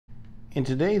In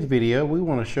today's video, we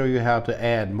want to show you how to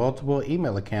add multiple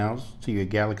email accounts to your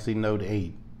Galaxy Note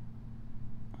 8.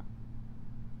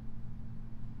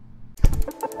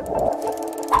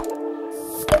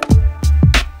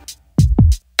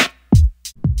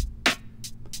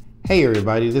 Hey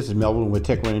everybody, this is Melvin with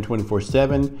TechRunning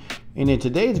 24/7, and in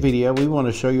today's video we want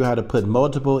to show you how to put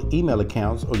multiple email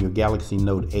accounts on your Galaxy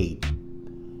Note 8.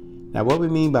 Now what we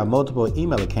mean by multiple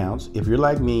email accounts, if you're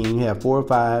like me and you have 4 or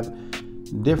 5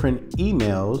 different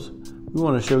emails, we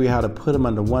want to show you how to put them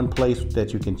under one place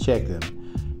that you can check them.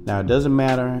 Now it doesn't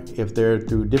matter if they're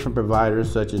through different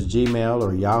providers such as Gmail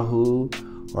or Yahoo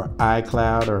or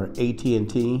iCloud or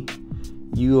AT&T.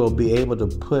 You will be able to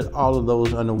put all of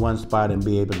those under one spot and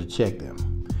be able to check them.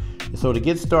 And so to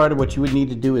get started, what you would need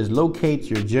to do is locate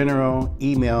your general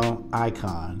email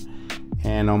icon.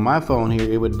 And on my phone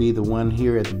here, it would be the one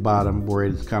here at the bottom where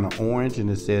it's kind of orange and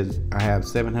it says I have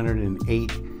 708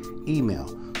 email.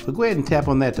 So go ahead and tap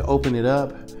on that to open it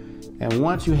up. And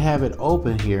once you have it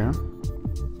open here,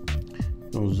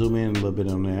 I'll zoom in a little bit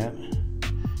on that.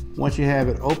 Once you have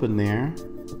it open there,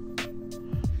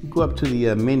 go up to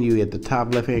the menu at the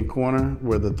top left hand corner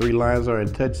where the 3 lines are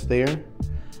and touch there.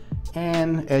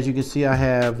 And as you can see, I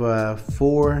have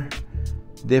 4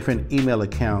 different email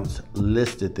accounts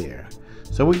listed there.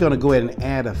 So we're going to go ahead and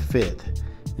add a 5th.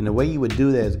 And the way you would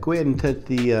do that is go ahead and touch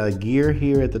the gear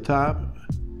here at the top.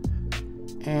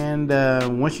 And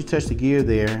once you touch the gear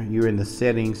there, you're in the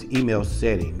settings, email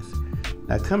settings.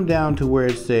 Now come down to where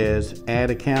it says add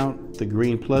account, the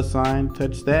green plus sign,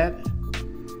 touch that.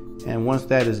 And once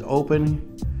that is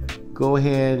open, go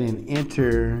ahead and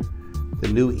enter the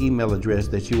new email address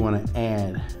that you want to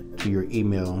add to your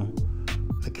email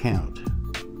account.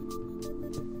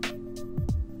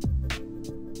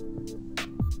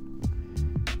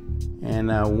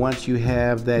 And once you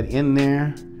have that in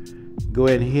there, go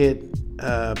ahead and hit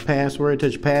password,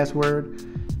 touch password,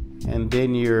 and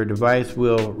then your device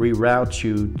will reroute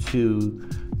you to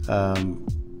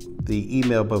the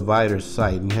email provider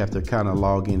site, and you have to kind of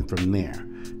log in from there.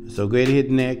 So go ahead and hit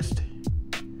next.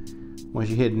 Once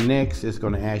you hit next, it's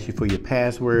going to ask you for your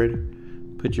password.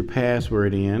 Put your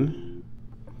password in.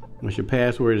 Once your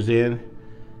password is in,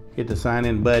 hit the sign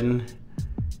in button,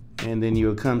 and then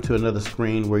you'll come to another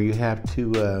screen where you have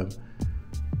to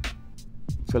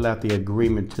fill out the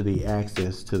agreement to the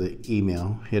access to the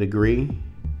email. Hit agree.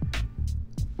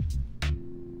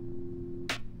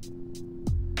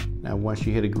 Now once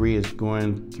you hit agree, it's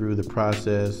going through the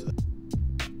process.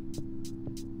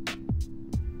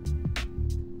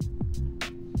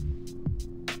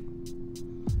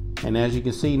 And as you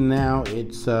can see now,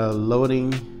 it's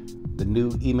loading the new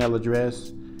email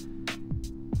address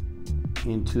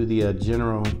into the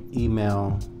general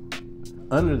email,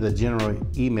 under the general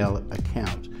email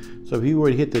account. So if you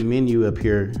were to hit the menu up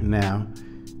here now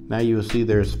you will see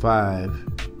there's 5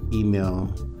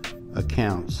 email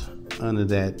accounts under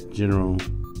that general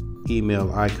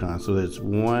email icon. So it's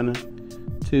 1,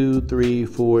 2, 3,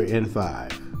 4, and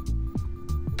 5.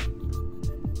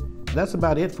 That's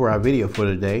about it for our video for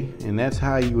today, and that's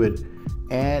how you would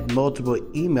add multiple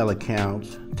email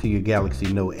accounts to your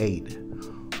Galaxy Note 8.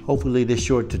 Hopefully this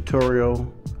short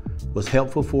tutorial was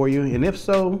helpful for you, and if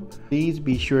so, please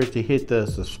be sure to hit the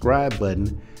subscribe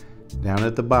button down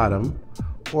at the bottom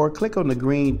or click on the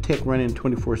green TechRunning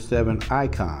 24/7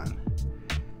 icon.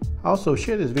 Also,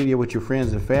 share this video with your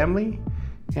friends and family.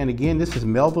 And again, this is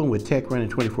Melvin with TechRunning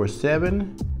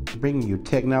 24/7, bringing you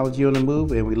technology on the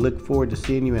move, and we look forward to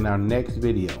seeing you in our next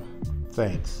video.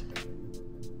 Thanks.